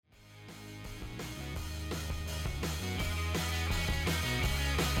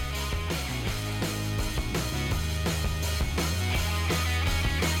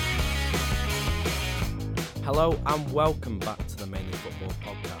Hello and welcome back to the Mainly Football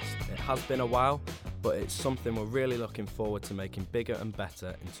podcast. It has been a while, but it's something we're really looking forward to making bigger and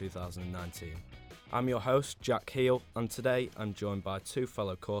better in 2019. I'm your host, Jack Heel, and today I'm joined by two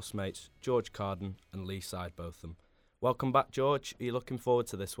fellow course mates, George Carden and Lee Sidebotham. Welcome back, George. Are you looking forward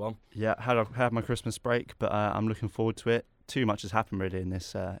to this one? Yeah, had my Christmas break, but I'm looking forward to it. Too much has happened really in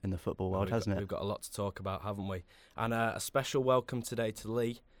this in the football world, hasn't it? We've got a lot to talk about, haven't we? And a special welcome today to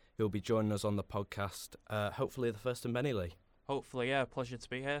Lee, who'll be joining us on the podcast. Hopefully the first of many, Lee. Hopefully, yeah. Pleasure to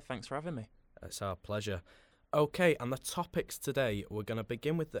be here. Thanks for having me. It's our pleasure. Okay, and the topics today, we're going to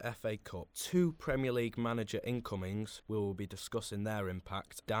begin with the FA Cup. Two Premier League manager incomings. We will be discussing their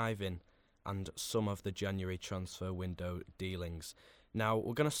impact, diving, and some of the January transfer window dealings. Now,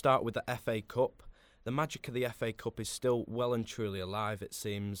 we're going to start with the FA Cup. The magic of the FA Cup is still well and truly alive, it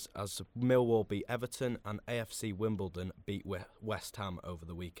seems, as Millwall beat Everton and AFC Wimbledon beat West Ham over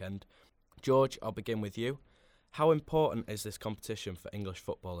the weekend. George, I'll begin with you. How important is this competition for English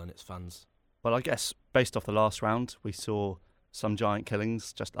football and its fans? Well, I guess based off the last round, we saw some giant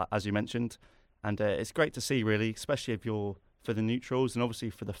killings, just as you mentioned. And it's great to see, really, especially if you're for the neutrals and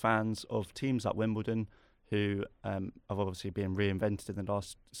obviously for the fans of teams like Wimbledon, who have obviously been reinvented in the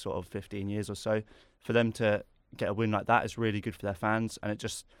last sort of 15 years or so. For them to get a win like that is really good for their fans. And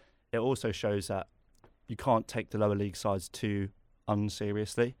it also shows that you can't take the lower league sides too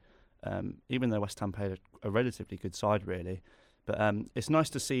unseriously, even though West Ham played a relatively good side, really. But it's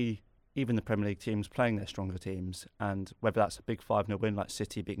nice to see even the Premier League teams playing their stronger teams, and whether that's a big 5-0 win like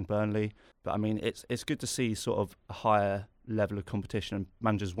City beating Burnley. But I mean, it's good to see sort of a higher level of competition and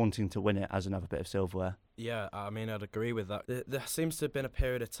managers wanting to win it as another bit of silverware. Yeah, I mean, I'd agree with that. There seems to have been a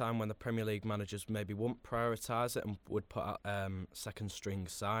period of time when the Premier League managers maybe wouldn't prioritise it and would put out second string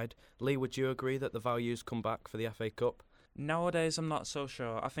side. Lee, would you agree that the values come back for the FA Cup? Nowadays, I'm not so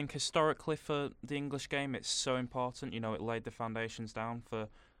sure. I think historically for the English game, it's so important. You know, it laid the foundations down for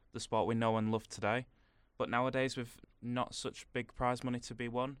the sport we know and love today. But nowadays, with not such big prize money to be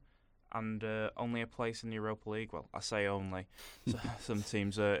won, and only a place in the Europa League, well, I say only. So some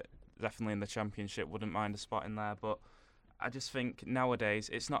teams are definitely in the Championship wouldn't mind a spot in there, but I just think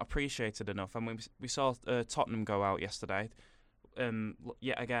nowadays it's not appreciated enough. I mean, we saw Tottenham go out yesterday,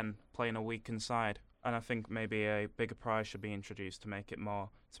 yet again playing a weakened side, and I think maybe a bigger prize should be introduced to make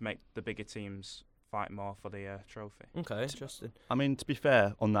the bigger teams fight more for the trophy. Okay, interesting. I mean, to be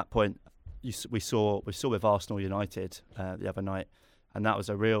fair on that point, we saw with Arsenal United the other night, and that was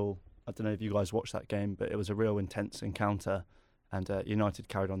a real. I don't know if you guys watched that game, but it was a real intense encounter, and United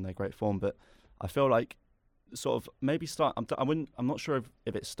carried on their great form. But I feel like sort of maybe I'm not sure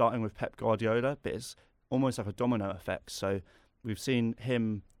if it's starting with Pep Guardiola, but it's almost like a domino effect. So we've seen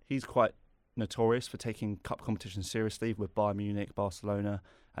him; he's quite notorious for taking cup competition seriously with Bayern Munich, Barcelona,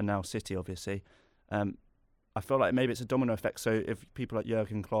 and now City, obviously. I feel like maybe it's a domino effect. So if people like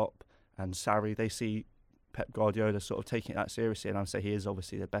Jurgen Klopp and Sarri, they see Pep Guardiola sort of taking it that seriously, and I would say he is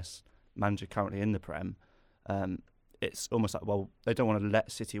obviously the best manager currently in the Prem. It's almost like, well, they don't want to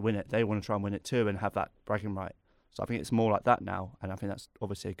let City win it. They want to try and win it too and have that bragging right. So I think it's more like that now, and I think that's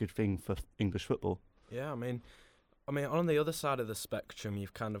obviously a good thing for English football. Yeah, I mean, on the other side of the spectrum,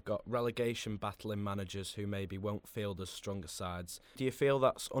 you've kind of got relegation battling managers who maybe won't field as stronger sides. Do you feel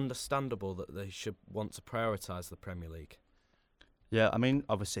that's understandable that they should want to prioritise the Premier League? Yeah, I mean,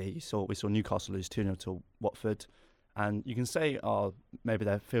 obviously, we saw Newcastle lose 2-0 to Watford, and you can say, maybe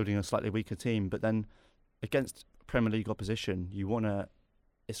they're fielding a slightly weaker team, but then against Premier League opposition,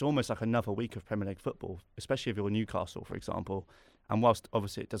 it's almost like another week of Premier League football, especially if you're Newcastle, for example. And whilst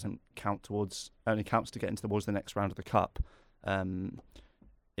obviously it doesn't only counts to get towards the next round of the Cup,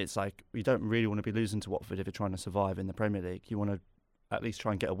 it's like you don't really want to be losing to Watford if you're trying to survive in the Premier League. You want to at least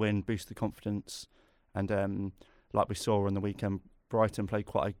try and get a win, boost the confidence, and like we saw on the weekend, Brighton played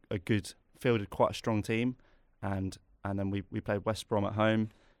fielded quite a strong team, and then we played West Brom at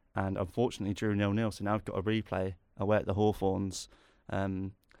home, and unfortunately drew 0-0. So now we've got a replay away at the Hawthorns,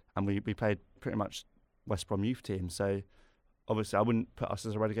 and we played pretty much West Brom youth team. So obviously I wouldn't put us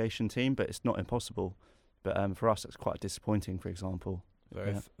as a relegation team, but it's not impossible. But for us, it's quite disappointing, for example.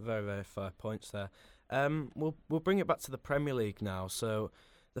 Very, very fair points there. We'll bring it back to the Premier League now. So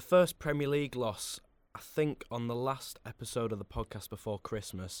the first Premier League loss, I think on the last episode of the podcast before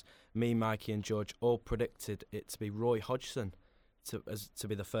Christmas, me, Mikey and George all predicted it to be Roy Hodgson to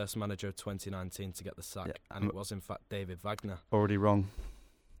be the first manager of 2019 to get the sack, and it was in fact David Wagner. Already wrong.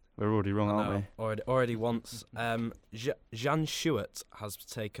 We're already wrong, aren't we? Already once. Jan Schuert has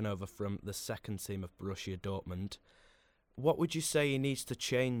taken over from the second team of Borussia Dortmund. What would you say he needs to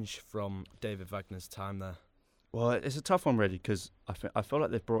change from David Wagner's time there? Well, it's a tough one, really, because I feel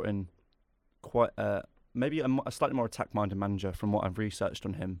like they've brought in quite a maybe a slightly more attack-minded manager from what I've researched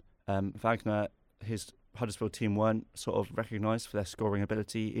on him. Wagner, his Huddersfield team weren't sort of recognised for their scoring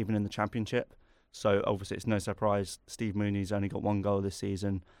ability, even in the Championship. So obviously it's no surprise Steve Mooney's only got 1 goal this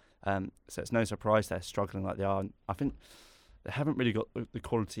season. So it's no surprise they're struggling like they are. I think they haven't really got the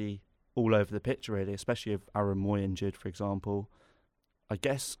quality all over the pitch, really, especially if Aaron Moy injured, for example. I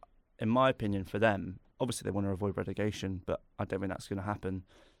guess, in my opinion, for them, obviously they want to avoid relegation, but I don't think that's going to happen.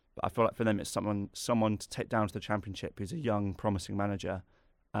 But I feel like for them it's someone to take down to the Championship who's a young, promising manager,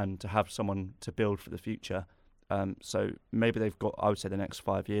 and to have someone to build for the future. So maybe they've got, I would say, the next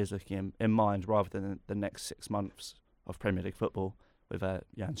 5 years looking in mind rather than the next 6 months of Premier League football with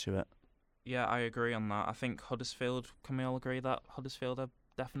Jan Stewart. Yeah, I agree on that. I think Huddersfield, can we all agree that Huddersfield are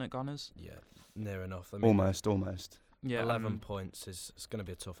definite goners? Yeah, near enough. I mean, Almost. Yeah, 11 points is going to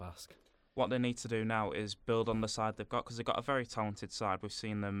be a tough ask. What they need to do now is build on the side they've got, because they've got a very talented side. We've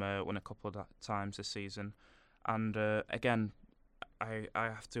seen them win a couple of times this season. And again, I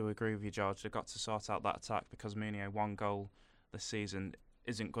have to agree with you, George. They've got to sort out that attack, because Mounier, 1 goal this season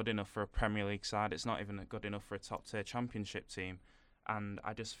isn't good enough for a Premier League side. It's not even good enough for a top-tier Championship team. And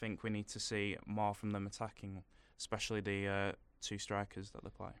I just think we need to see more from them attacking, especially the 2 strikers that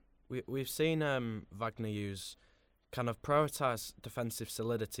they play. We've seen Wagner use kind of prioritise defensive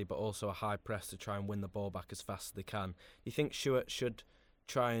solidity, but also a high press to try and win the ball back as fast as they can. You think Stewart should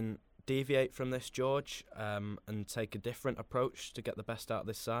try and deviate from this, George, and take a different approach to get the best out of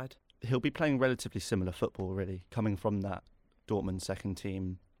this side? He'll be playing relatively similar football, really, coming from that Dortmund second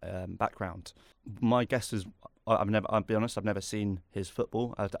team background. My guess is, I'll be honest, I've never seen his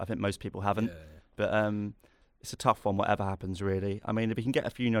football. I think most people haven't. Yeah. But it's a tough one, whatever happens, really. I mean, if he can get a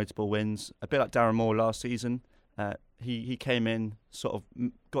few notable wins, a bit like Darren Moore last season, he came in, sort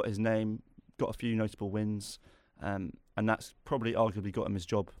of got his name, got a few notable wins, and that's probably arguably got him his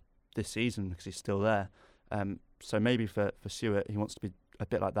job this season because he's still there. So maybe for Stewart, he wants to be a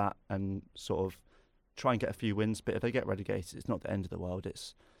bit like that and sort of try and get a few wins. But if they get relegated, it's not the end of the world.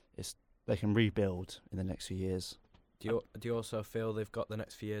 It's they can rebuild in the next few years. Do you also feel they've got the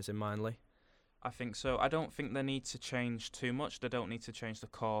next few years in mind, Lee? I think so. I don't think they need to change too much. They don't need to change the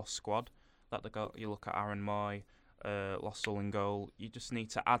core squad that they got. You look at Aaron Moy, Lossell in goal. You just need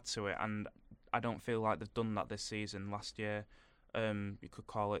to add to it, and I don't feel like they've done that this season. Last year, you could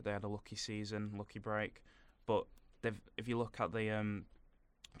call it they had a lucky season, lucky break. But if you look at the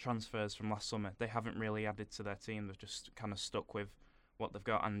transfers from last summer, they haven't really added to their team. They've just kind of stuck with what they've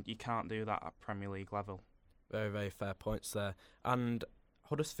got, and you can't do that at Premier League level. Very, very fair points there. And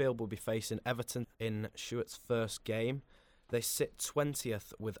Huddersfield will be facing Everton in Stewart's first game. They sit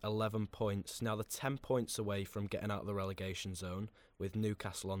 20th with 11 points. Now they're 10 points away from getting out of the relegation zone, with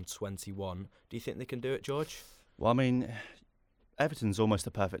Newcastle on 21. Do you think they can do it, George? Well, I mean, Everton's almost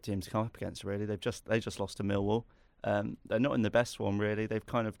the perfect team to come up against, really. They just lost to Millwall. They're not in the best form, really. They've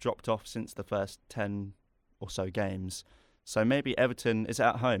kind of dropped off since the first 10 or so games. So maybe Everton is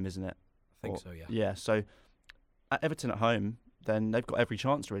at home, isn't it? I think so, yeah. Yeah, so at Everton at home, then they've got every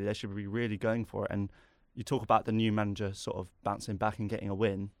chance, really. They should be really going for it. And you talk about the new manager sort of bouncing back and getting a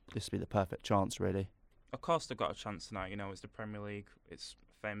win. This would be the perfect chance, really. Of course they've got a chance tonight. You know, it's the Premier League. It's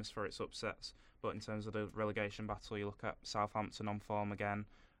famous for its upsets. But in terms of the relegation battle, you look at Southampton on form again.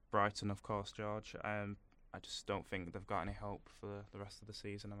 Brighton, of course, George. I just don't think they've got any hope for the rest of the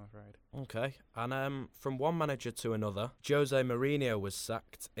season, I'm afraid. Okay, and from one manager to another, Jose Mourinho was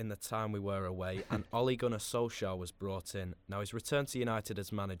sacked in the time we were away, and Ole Gunnar Solskjaer was brought in. Now he's returned to United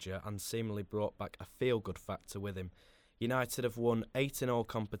as manager and seemingly brought back a feel-good factor with him. United have won 8 in all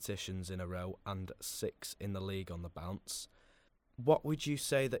competitions in a row and 6 in the league on the bounce. What would you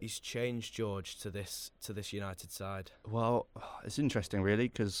say that he's changed, George, to this United side? Well, it's interesting, really,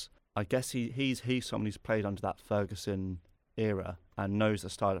 because I guess he's someone who's played under that Ferguson era and knows the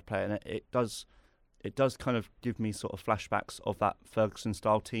style of play, and it does kind of give me sort of flashbacks of that Ferguson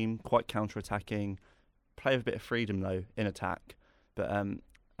style team, quite counter-attacking, play with a bit of freedom though in attack. But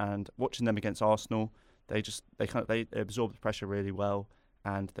and watching them against Arsenal, they absorbed the pressure really well,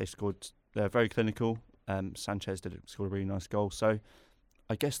 and they scored. They're very clinical. Sanchez scored a really nice goal. So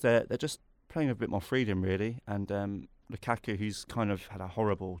I guess they're just playing with a bit more freedom, really, and Lukaku, who's kind of had a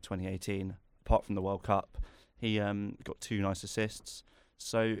horrible 2018, apart from the World Cup, he got 2 nice assists.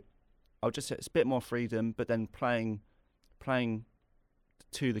 So I'll just say it's a bit more freedom, but then playing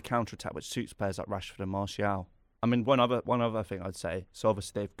to the counter-attack, which suits players like Rashford and Martial. I mean, one other thing I'd say, so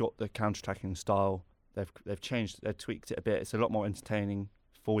obviously they've got the counter-attacking style, they've tweaked it a bit. It's a lot more entertaining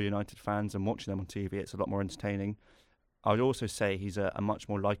for United fans, and watching them on TV, it's a lot more entertaining. I would also say he's a much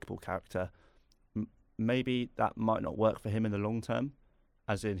more likeable character. Maybe that might not work for him in the long term,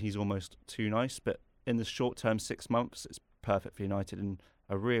 as in he's almost too nice, but in the short term, 6 months, it's perfect for United and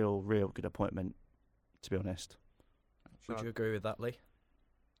a real good appointment, to be honest. Would you agree with that, Lee?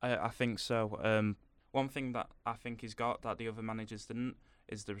 I think so. One thing that I think he's got that the other managers didn't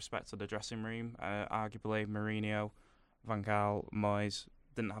is the respect of the dressing room. Arguably, Mourinho, Van Gaal, Moyes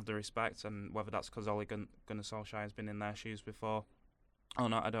didn't have the respect, and whether that's because Ole Gunnar Solskjaer has been in their shoes before or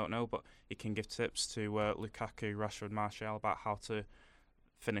not, I don't know, but he can give tips to Lukaku, Rashford, Martial about how to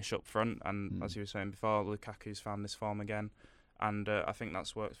finish up front, and as you were saying before, Lukaku's found this form again, and I think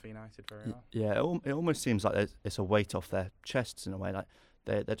that's worked for United very well. Yeah, it almost seems like it's a weight off their chests in a way. Like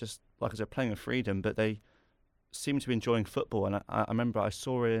they're just, like I said, playing with freedom, but they seem to be enjoying football. And I remember I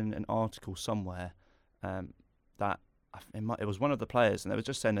saw in an article somewhere that it was one of the players, and they were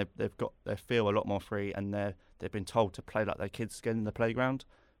just saying they feel a lot more free, and they've been told to play like their kids again in the playground,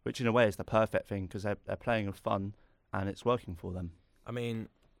 which in a way is the perfect thing because they're playing with fun and it's working for them. I mean,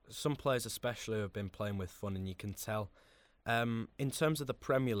 some players especially have been playing with fun, and you can tell. In terms of the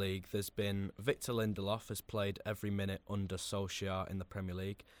Premier League, there's been Victor Lindelof has played every minute under Solskjaer in the Premier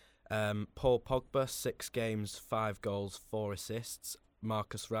League. Paul Pogba, 6 games, 5 goals, 4 assists.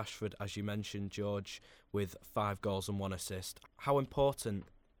 Marcus Rashford, as you mentioned, George, with 5 goals and 1 assist. How important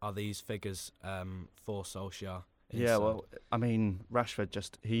are these figures for Solskjaer? Yeah, well, I mean,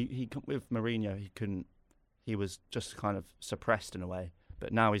 Rashford he with Mourinho, he was just kind of suppressed in a way,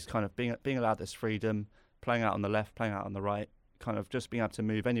 but now he's kind of being allowed this freedom, playing out on the left, playing out on the right, kind of just being able to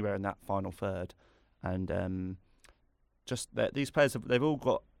move anywhere in that final third, and these players they've all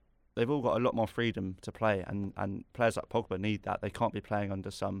got a lot more freedom to play, and players like Pogba need that. They can't be playing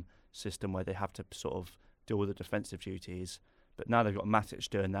under some system where they have to sort of deal with the defensive duties. But now they've got Matic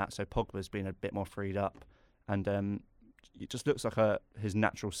doing that, so Pogba's been a bit more freed up, and it just looks like his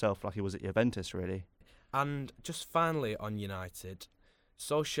natural self, like he was at Juventus, really. And just finally on United,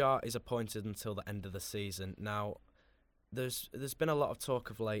 Solskjaer is appointed until the end of the season. Now, there's been a lot of talk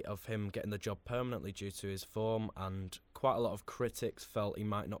of late of him getting the job permanently due to his form, and quite a lot of critics felt he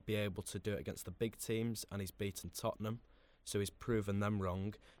might not be able to do it against the big teams, and he's beaten Tottenham, so he's proven them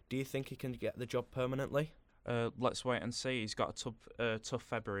wrong. Do you think he can get the job permanently? Let's wait and see. He's got a tough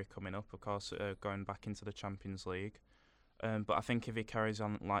February coming up, of course, going back into the Champions League. But I think if he carries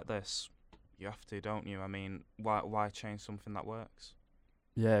on like this, you have to, don't you? I mean, why change something that works?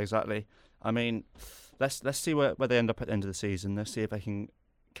 Yeah, exactly. I mean, let's see where they end up at the end of the season. Let's see if they can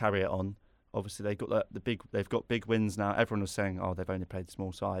carry it on. Obviously, they've got big wins now. Everyone was saying, oh, they've only played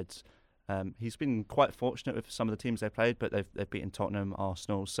small sides. He's been quite fortunate with some of the teams they played, but they've beaten Tottenham,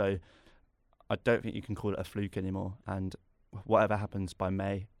 Arsenal. So I don't think you can call it a fluke anymore. And whatever happens by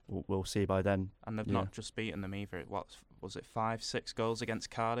May, we'll see by then. And they've not just beaten them either. What was it? 5-6 goals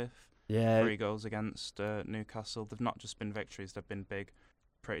against Cardiff. Yeah. 3 goals against Newcastle. They've not just been victories. They've been big,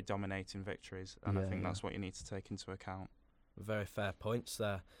 pretty dominating victories, and I think that's what you need to take into account. Very fair points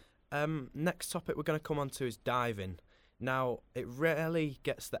there. Next topic we're going to come on to is diving. Now, it rarely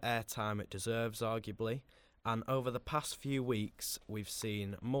gets the airtime it deserves, arguably, and over the past few weeks we've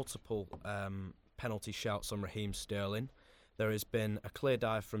seen multiple penalty shouts on Raheem Sterling. There has been a clear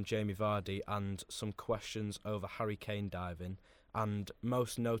dive from Jamie Vardy and some questions over Harry Kane diving, and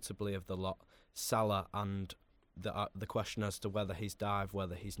most notably of the lot, Salah, and the question as to whether he's dived,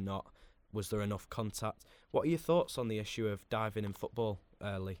 whether he's not. Was there enough contact? What are your thoughts on the issue of diving in football,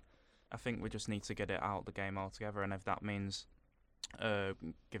 Lee? I think we just need to get it out of the game altogether, and if that means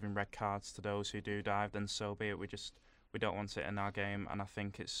giving red cards to those who do dive, then so be it. We don't want it in our game, and I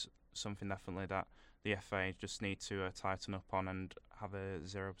think it's something definitely that the FA just need to tighten up on and have a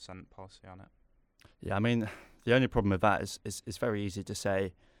 0% policy on it. Yeah, I mean, the only problem with that is it's very easy to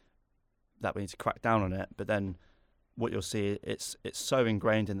say that we need to crack down on it, but then what you'll see, it's so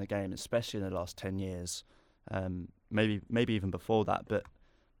ingrained in the game, especially in the last 10 years, maybe even before that. But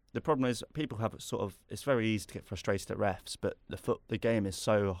the problem is people have it's very easy to get frustrated at refs, but the game is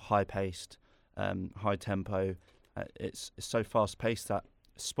so high paced, high tempo, it's so fast paced that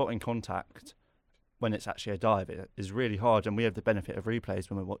spotting contact when it's actually a dive is really hard, and we have the benefit of replays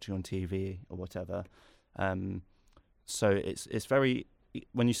when we're watching on TV or whatever. So it's very,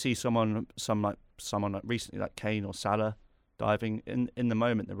 when you see someone like recently like Kane or Salah diving in the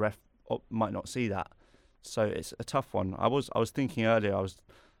moment, the ref might not see that. So it's a tough one. I was thinking earlier, I was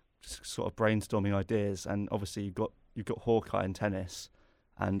just sort of brainstorming ideas, and obviously you've got Hawkeye in tennis,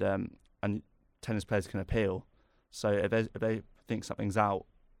 and tennis players can appeal. So if they think something's out,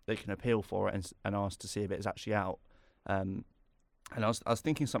 they can appeal for it and ask to see if it's actually out. And I was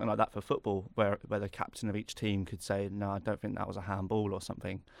thinking something like that for football, where the captain of each team could say, no, I don't think that was a handball or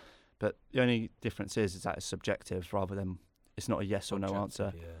something. But the only difference is that it's subjective rather than, it's not a yes or no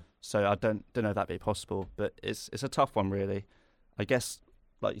answer. Yeah. So I don't know if that'd be possible, but it's a tough one really. I guess,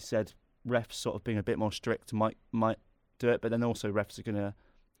 like you said, refs sort of being a bit more strict might do it, but then also refs are gonna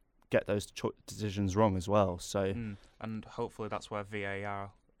get those decisions wrong as well. So and hopefully that's where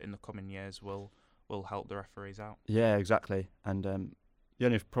VAR in the coming years will help the referees out. yeah, exactly. And the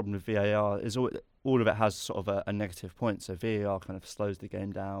only problem with VAR is all of it has sort of a negative point. So VAR kind of slows the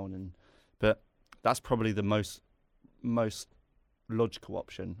game down, but that's probably the most logical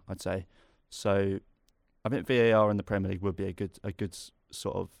option, I'd say. So I think VAR in the Premier League would be a good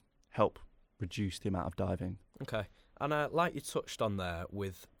sort of help reduce the amount of diving. Okay. And like you touched on there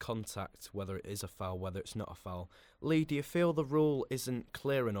with contact, whether it is a foul, whether it's not a foul, Lee, do you feel the rule isn't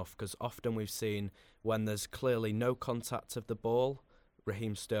clear enough? Because often we've seen when there's clearly no contact of the ball,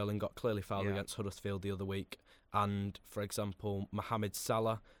 Raheem Sterling got clearly fouled against Huddersfield the other week. And, for example, Mohamed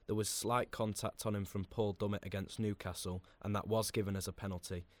Salah, there was slight contact on him from Paul Dummett against Newcastle, and that was given as a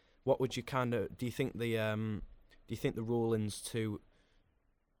penalty. What would you do you think the ruling's too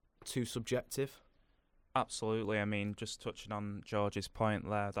subjective? Absolutely. I mean, just touching on George's point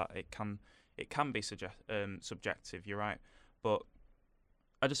there, that it can be subjective. You're right, but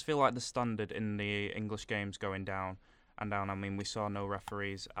I just feel like the standard in the English games going down and down. I mean, we saw no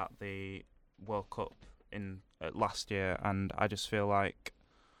referees at the World Cup in last year, and I just feel like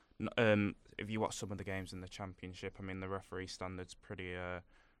if you watch some of the games in the Championship, I mean, the referee standard's pretty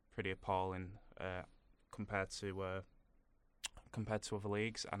appalling compared to other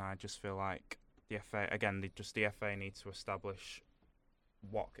leagues, and I just feel like the FA again, the FA need to establish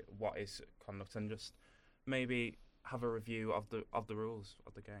what is conduct and just maybe have a review of the rules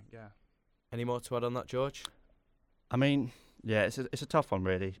of the game. Yeah. Any more to add on that, George? I mean, yeah, it's a tough one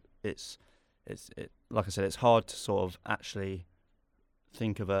really. It's like I said, it's hard to sort of actually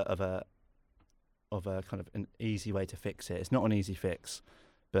think of a kind of an easy way to fix it. It's not an easy fix,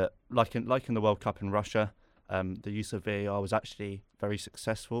 but like in the World Cup in Russia, the use of VAR was actually very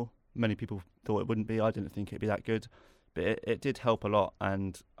successful. Many people thought it wouldn't be. I didn't think it'd be that good, but it did help a lot,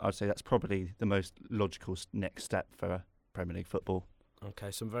 and I'd say that's probably the most logical next step for Premier League football.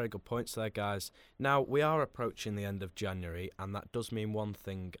 Okay, some very good points there, guys. Now, we are approaching the end of January, and that does mean one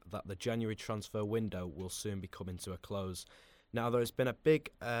thing, that the January transfer window will soon be coming to a close. Now, there's been a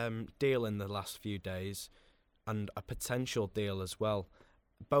big deal in the last few days, and a potential deal as well,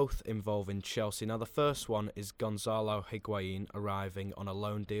 both involving Chelsea. Now, the first one is Gonzalo Higuain arriving on a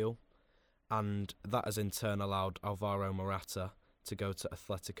loan deal, and that has in turn allowed Alvaro Morata to go to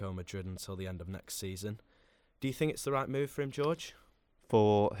Atletico Madrid until the end of next season. Do you think it's the right move for him, George?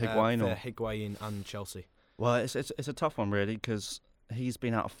 For Higuain for Higuain and Chelsea? Well, it's a tough one really, because he's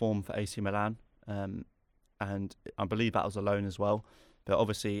been out of form for AC Milan, and I believe that was a loan as well. But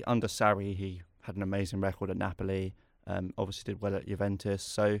obviously under Sarri, he had an amazing record at Napoli. Obviously did well at Juventus.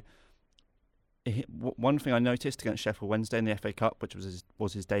 So one thing I noticed against Sheffield Wednesday in the FA Cup, which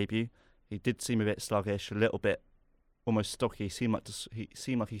was his debut, he did seem a bit sluggish, a little bit almost stocky. He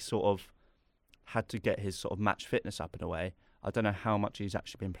seemed like he sort of had to get his sort of match fitness up in a way. I don't know how much he's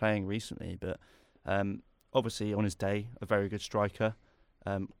actually been playing recently, but obviously on his day, a very good striker,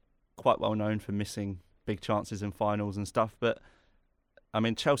 quite well known for missing big chances in finals and stuff. But I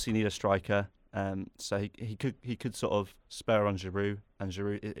mean, Chelsea need a striker. So he could sort of spur on Giroud, and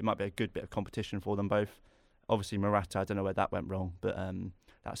Giroud, it might be a good bit of competition for them both. Obviously Morata, I don't know where that went wrong, but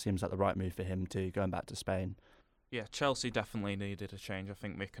that seems like the right move for him too, going back to Spain. Yeah, Chelsea definitely needed a change. I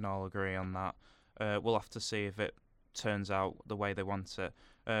think we can all agree on that. We'll have to see if it turns out the way they want it.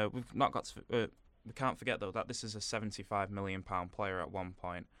 We can't forget though that this is a £75 million player at one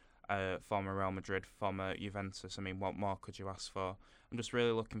point. Former Real Madrid, former Juventus. I mean, what more could you ask for? I'm just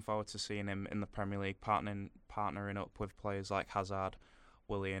really looking forward to seeing him in the Premier League, partnering up with players like Hazard,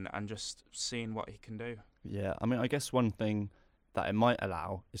 Willian, and just seeing what he can do. Yeah, I mean, I guess one thing that it might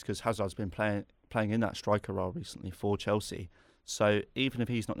allow is because Hazard's been playing in that striker role recently for Chelsea. So even if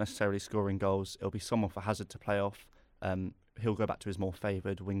he's not necessarily scoring goals, it'll be someone for Hazard to play off. He'll go back to his more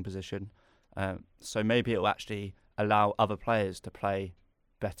favoured wing position. So maybe it'll actually allow other players to play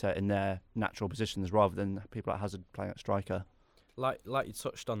better in their natural positions rather than people like Hazard playing at striker. Like you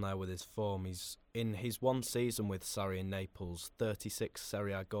touched on there with his form, he's in his one season with Sarri in Naples, 36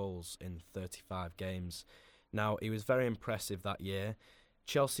 Serie A goals in 35 games. Now, he was very impressive that year.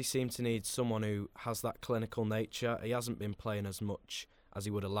 Chelsea seem to need someone who has that clinical nature. He hasn't been playing as much as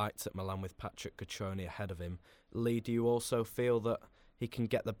he would have liked at Milan with Patrick Cutrone ahead of him. Lee, do you also feel that he can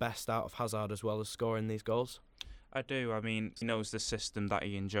get the best out of Hazard as well as scoring these goals? I do. I mean, he knows the system that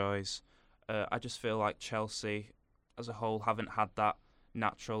he enjoys. I just feel like Chelsea as a whole haven't had that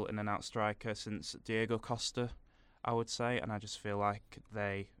natural in and out striker since Diego Costa, I would say, and I just feel like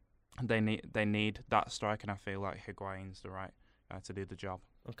they They need that strike, and I feel like Higuain's the right guy to do the job.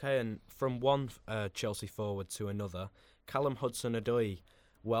 Okay, and from one Chelsea forward to another, Callum Hudson-Odoi,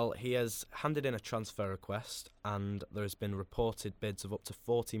 well, he has handed in a transfer request, and there has been reported bids of up to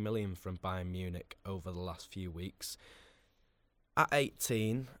 40 million from Bayern Munich over the last few weeks. At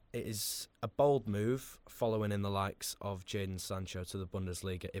 18, it is a bold move, following in the likes of Jadon Sancho to the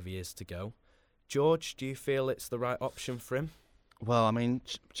Bundesliga if he is to go. George, do you feel it's the right option for him? Well, I mean,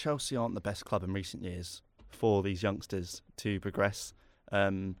 Chelsea aren't the best club in recent years for these youngsters to progress.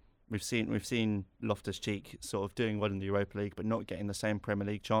 We've seen Loftus-Cheek sort of doing well in the Europa League, but not getting the same Premier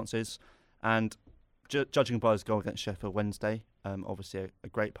League chances. And judging by his goal against Sheffield Wednesday, obviously a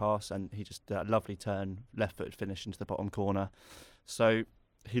great pass, and he just a lovely turn, left-footed finish into the bottom corner. So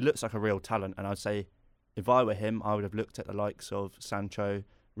he looks like a real talent, and I'd say if I were him, I would have looked at the likes of Sancho,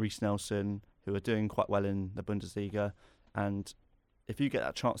 Reece Nelson, who are doing quite well in the Bundesliga. And if you get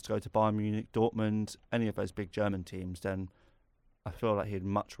that chance to go to Bayern Munich, Dortmund, any of those big German teams, then I feel like he'd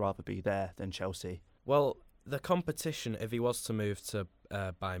much rather be there than Chelsea. Well, the competition, if he was to move to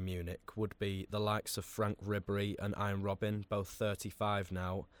Bayern Munich, would be the likes of Frank Ribery and Ian Robin, both 35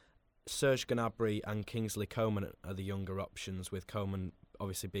 now. Serge Gnabry and Kingsley Coman are the younger options, with Coman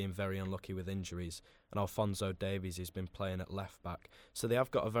obviously being very unlucky with injuries, and Alphonso Davies has been playing at left back. So they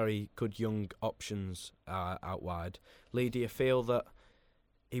have got a very good young options out wide. Lee, do you feel that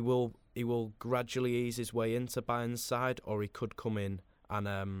he will gradually ease his way into Bayern's side, or he could come in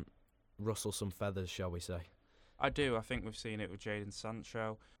and rustle some feathers, shall we say? I do. I think we've seen it with Jadon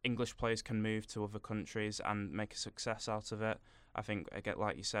Sancho. English players can move to other countries and make a success out of it. I think, again,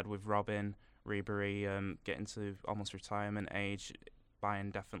 like you said, with Robin, Ribery getting to almost retirement age,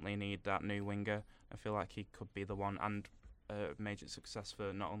 Bayern definitely need that new winger. I feel like he could be the one, and major success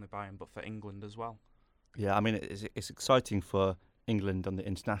for not only Bayern but for England as well. Yeah, I mean, it's exciting for England on the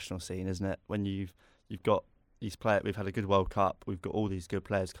international scene, isn't it? When you've got these players, we've had a good World Cup, we've got all these good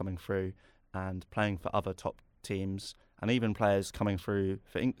players coming through and playing for other top teams, and even players coming through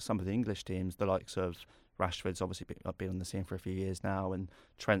for some of the English teams, the likes of Rashford's obviously been on the scene for a few years now, and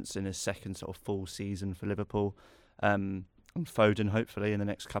Trent's in his second sort of full season for Liverpool, and Foden hopefully in the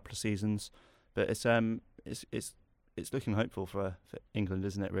next couple of seasons. But it's looking hopeful for England,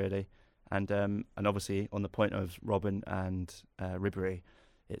 isn't it? Really, and obviously on the point of Robin and Ribery,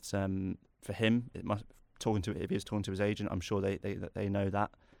 it's for him. It must if he's talking to his agent, I'm sure they know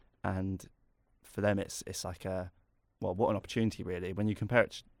that, and for them it's like what an opportunity really. When you compare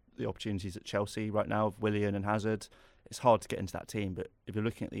it to the opportunities at Chelsea right now of Willian and Hazard, it's hard to get into that team. But if you're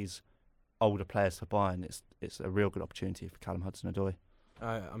looking at these older players for Bayern, it's a real good opportunity for Callum Hudson-Odoi.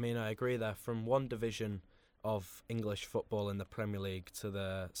 I mean, I agree there. From one division of English football in the Premier League to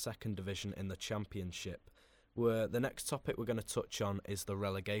the second division in the Championship, where the next topic we're going to touch on is the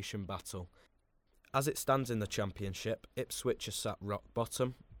relegation battle. As it stands in the Championship, Ipswich are sat rock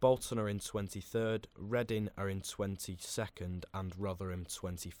bottom, Bolton are in 23rd, Reading are in 22nd, and Rotherham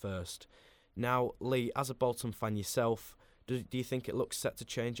 21st. Now, Lee, as a Bolton fan yourself, do you think it looks set to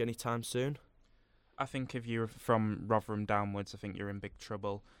change anytime soon? I think if you're from Rotherham downwards, I think you're in big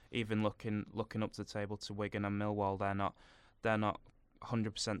trouble. Even looking up the table to Wigan and Millwall, they're not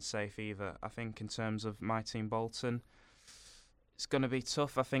 100% safe either. I think in terms of my team, Bolton, it's going to be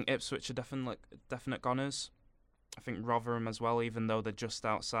tough. I think Ipswich are definite goners. I think Rotherham as well, even though they're just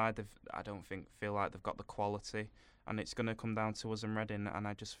outside, I don't feel like they've got the quality, and it's going to come down to us and Reading. And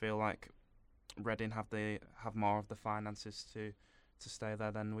I just feel like Reading have more of the finances to stay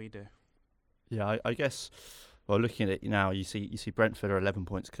there than we do. Yeah, I guess. Well, looking at it now, you see Brentford are 11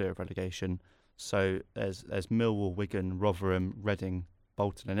 points clear of relegation. So there's Millwall, Wigan, Rotherham, Reading,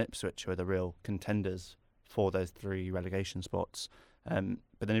 Bolton, and Ipswich who are the real contenders for those three relegation spots. But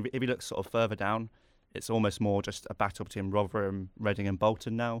then if you look sort of further down, it's almost more just a battle between Rotherham, Reading, and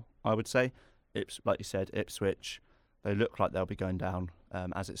Bolton now, I would say. Like you said, Ipswich, they look like they'll be going down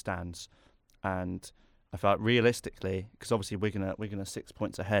as it stands. And I felt realistically, because obviously Wigan are 6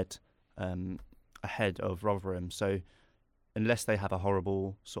 points ahead of Rotherham, so unless they have a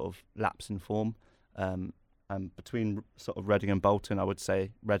horrible sort of lapse in form, and between sort of Reading and Bolton, I would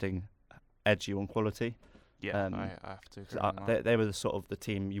say Reading edge you on quality. Yeah, I have to agree on that. They were the sort of the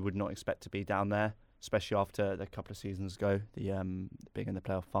team you would not expect to be down there, especially after the couple of seasons ago, being in the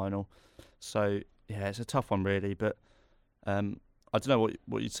playoff final. So yeah, it's a tough one really, but I don't know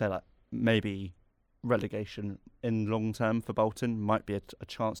what you'd say. Like maybe relegation in long term for Bolton might be a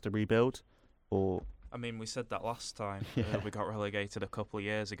chance to rebuild, or. I mean, we said that last time. We got relegated a couple of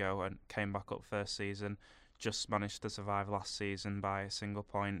years ago and came back up first season. Just managed to survive last season by a single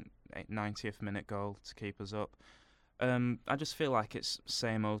point, 90th minute goal to keep us up. I just feel like it's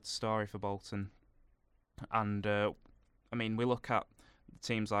same old story for Bolton, and I mean we look at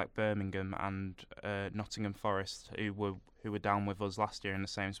teams like Birmingham and Nottingham Forest, who were down with us last year in the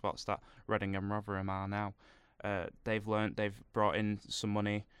same spots that Reading and Rotherham are now. They've brought in some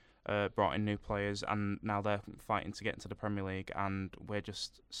money, brought in new players, and now they're fighting to get into the Premier League, and we're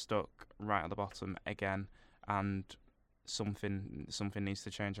just stuck right at the bottom again. And something needs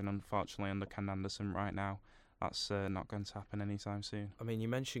to change, and unfortunately under Ken Anderson right now, that's not going to happen anytime soon. I mean, you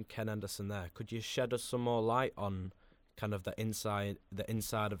mentioned Ken Anderson there. Could you shed us some more light on kind of the inside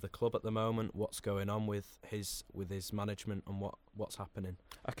of the club at the moment? What's going on with his management and what's happening?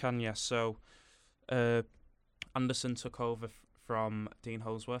 I can, yes. So Anderson took over from Dean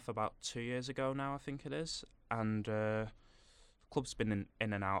Holsworth about 2 years ago now, I think it is, and the club's been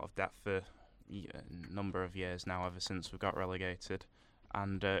in and out of debt for a number of years now, ever since we got relegated.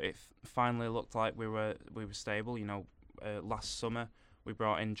 And it finally looked like we were stable. Last summer we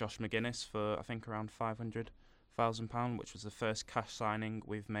brought in Josh McGuinness for I think around £500,000, which was the first cash signing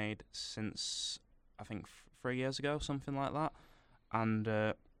we've made since I think 3 years ago, something like that. And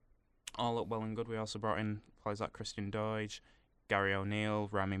all up well and good. We also brought in players like Christian Deutsch, Gary O'Neill,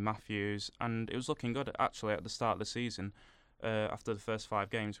 Rami Matthews, and it was looking good actually at the start of the season. After the first 5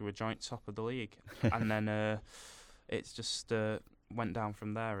 games, we were joint top of the league, and then it's just went down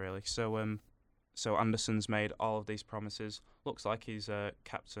from there really. So Anderson's made all of these promises. Looks like he's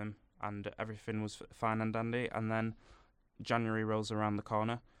kept them, and everything was fine and dandy. And then January rolls around the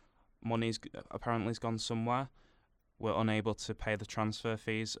corner. Money's apparently gone somewhere. We're unable to pay the transfer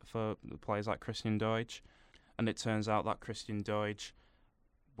fees for players like Christian Deutsch, and it turns out that Christian Deutsch,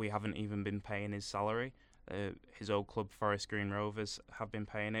 we haven't even been paying his salary. His old club, Forest Green Rovers, have been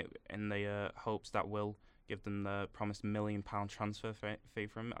paying it in the hopes that we'll give them the promised £1 million transfer fee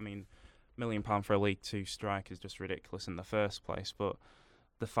for him. I mean, £1 million for a League Two strike is just ridiculous in the first place. But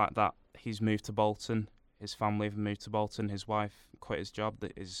the fact that he's moved to Bolton, his family have moved to Bolton, his wife quit his job,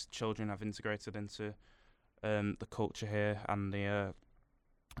 that his children have integrated into the culture here, and they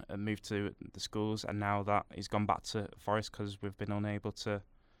moved to the schools, and now that he's gone back to Forest because we've been unable to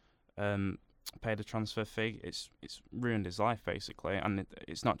pay the transfer fee, it's ruined his life basically. And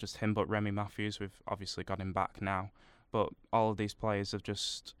it's not just him, but Remy Matthews, we've obviously got him back now, but all of these players have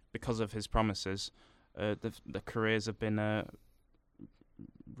just, because of his promises, the careers have been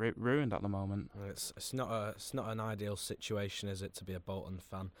ruined at the moment. It's not an ideal situation, is it, to be a Bolton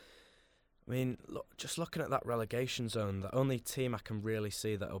fan? I mean, just looking at that relegation zone, the only team I can really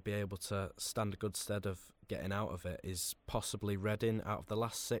see that will be able to stand a good stead of getting out of it is possibly Reading. Out of the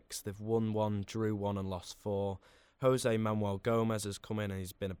last 6, they've won 1, drew 1 and lost 4. Jose Manuel Gomez has come in and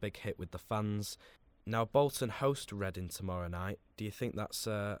he's been a big hit with the fans. Now, Bolton host Reading tomorrow night. Do you think that's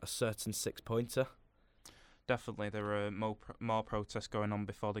a certain 6-pointer? Definitely. There are more protests going on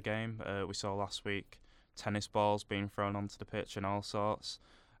before the game. We saw last week tennis balls being thrown onto the pitch and all sorts.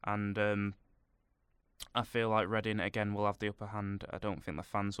 And I feel like Reading again will have the upper hand. I don't think the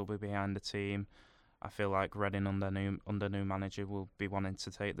fans will be behind the team. I feel like Reading under new manager will be wanting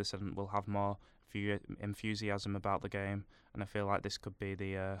to take this and will have more enthusiasm about the game. And I feel like this could be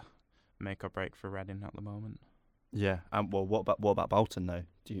the make or break for Reading at the moment. Yeah, and what about Bolton though?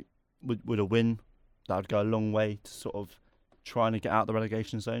 Would a win that would go a long way to sort of trying to get out of the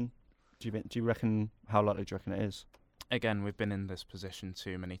relegation zone? Do you reckon, how likely do you reckon it is? Again, we've been in this position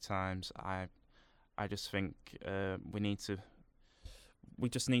too many times. I just think we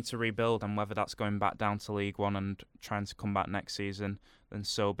just need to rebuild, and whether that's going back down to League One and trying to come back next season, then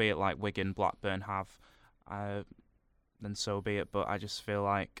so be it. Like Wigan, Blackburn have, then so be it. But I just feel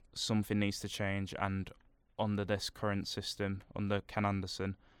like something needs to change, and under this current system, under Ken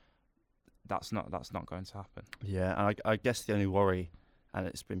Anderson, that's not going to happen. Yeah, and I guess the only worry, and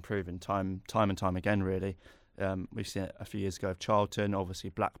it's been proven time and time again, really. We've seen it a few years ago with Charlton,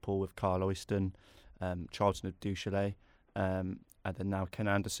 obviously Blackpool with Carl Oyston, Charlton with Duchâtelet, and then now Ken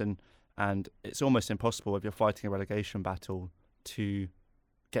Anderson. And it's almost impossible if you're fighting a relegation battle to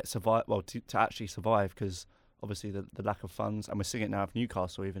to actually survive, because obviously the lack of funds, and we're seeing it now with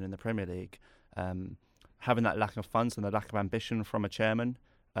Newcastle even in the Premier League, having that lack of funds and the lack of ambition from a chairman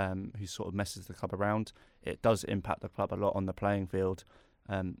who sort of messes the club around, it does impact the club a lot on the playing field.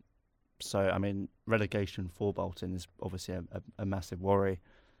 So, I mean, relegation for Bolton is obviously a massive worry.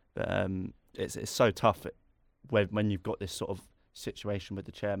 But it's so tough when you've got this sort of situation with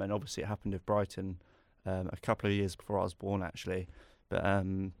the chairman. Obviously, it happened with Brighton a couple of years before I was born, actually. But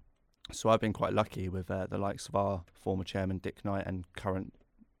so I've been quite lucky with the likes of our former chairman, Dick Knight, and current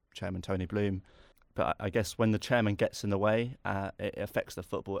chairman, Tony Bloom. But I guess when the chairman gets in the way, it affects the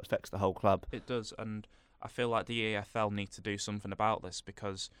football, it affects the whole club. It does, and I feel like the EFL need to do something about this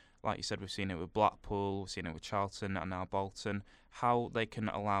because, like you said, we've seen it with Blackpool, we've seen it with Charlton and now Bolton. How they can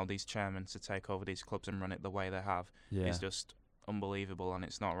allow these chairmen to take over these clubs and run it the way they have is just unbelievable, and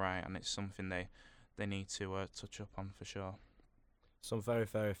it's not right, and it's something they need to touch up on for sure. Some very,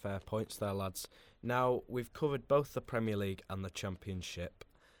 very fair points there, lads. Now, we've covered both the Premier League and the Championship.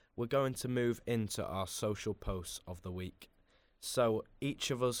 We're going to move into our social posts of the week. So, each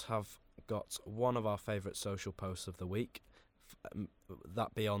of us have got one of our favourite social posts of the week,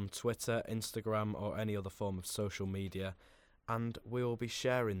 that be on Twitter, Instagram, or any other form of social media, and we will be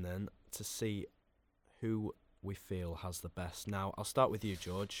sharing them to see who we feel has the best. Now, I'll start with you,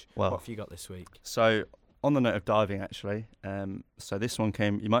 George. Well, what have you got this week? So, on the note of diving, actually, so this one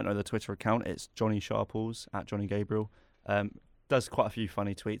came, you might know the Twitter account, it's Johnny Sharples, at Johnny Gabriel. Does quite a few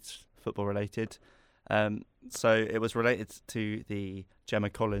funny tweets, football related. So it was related to the Gemma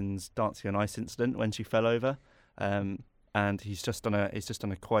Collins dancing on ice incident when she fell over. And he's just done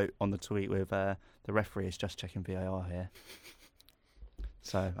a quote on the tweet with the referee is just checking VAR here.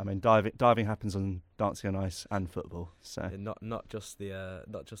 So I mean, diving happens on dancing on ice and football. So not just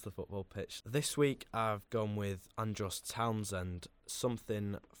the football pitch. This week I've gone with Andros Townsend.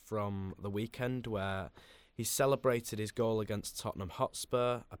 Something from the weekend where he celebrated his goal against Tottenham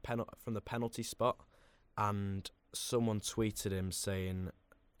Hotspur, from the penalty spot, and someone tweeted him saying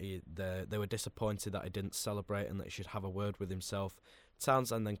they were disappointed that he didn't celebrate and that he should have a word with himself.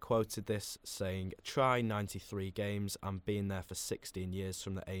 Townsend then quoted this, saying, "Try 93 games and being there for 16 years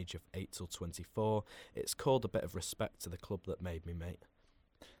from the age of 8 till 24. It's called a bit of respect to the club that made me, mate."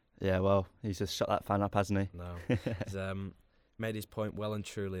 Yeah, well, he's just shut that fan up, hasn't he? No, he's made his point well and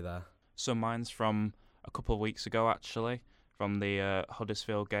truly there. So mine's from a couple of weeks ago, actually, from the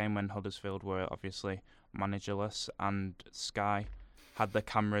Huddersfield game when Huddersfield were obviously managerless, and Sky had the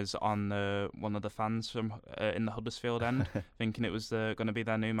cameras on one of the fans from in the Huddersfield end, thinking it was going to be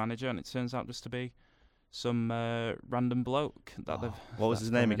their new manager, and it turns out just to be some random bloke that they've. What was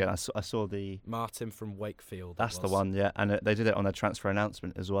his name again? I saw the Martin from Wakefield. That's the one, yeah. And they did it on a transfer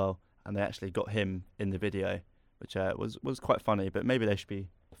announcement as well, and they actually got him in the video, which was quite funny. But maybe they should be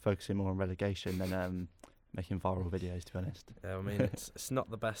focusing more on relegation than making viral videos, to be honest. Yeah, I mean, it's not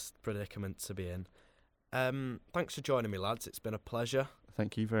the best predicament to be in. Thanks for joining me, lads. It's been a pleasure.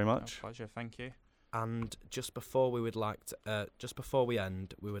 Thank you very much. A pleasure, thank you. And just before we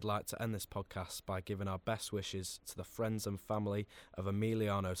end, we would like to end this podcast by giving our best wishes to the friends and family of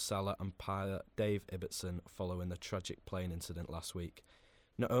Emiliano Sala and pilot Dave Ibbotson following the tragic plane incident last week.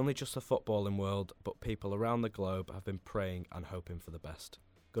 Not only just the footballing world, but people around the globe have been praying and hoping for the best.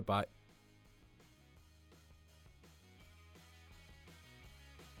 Goodbye.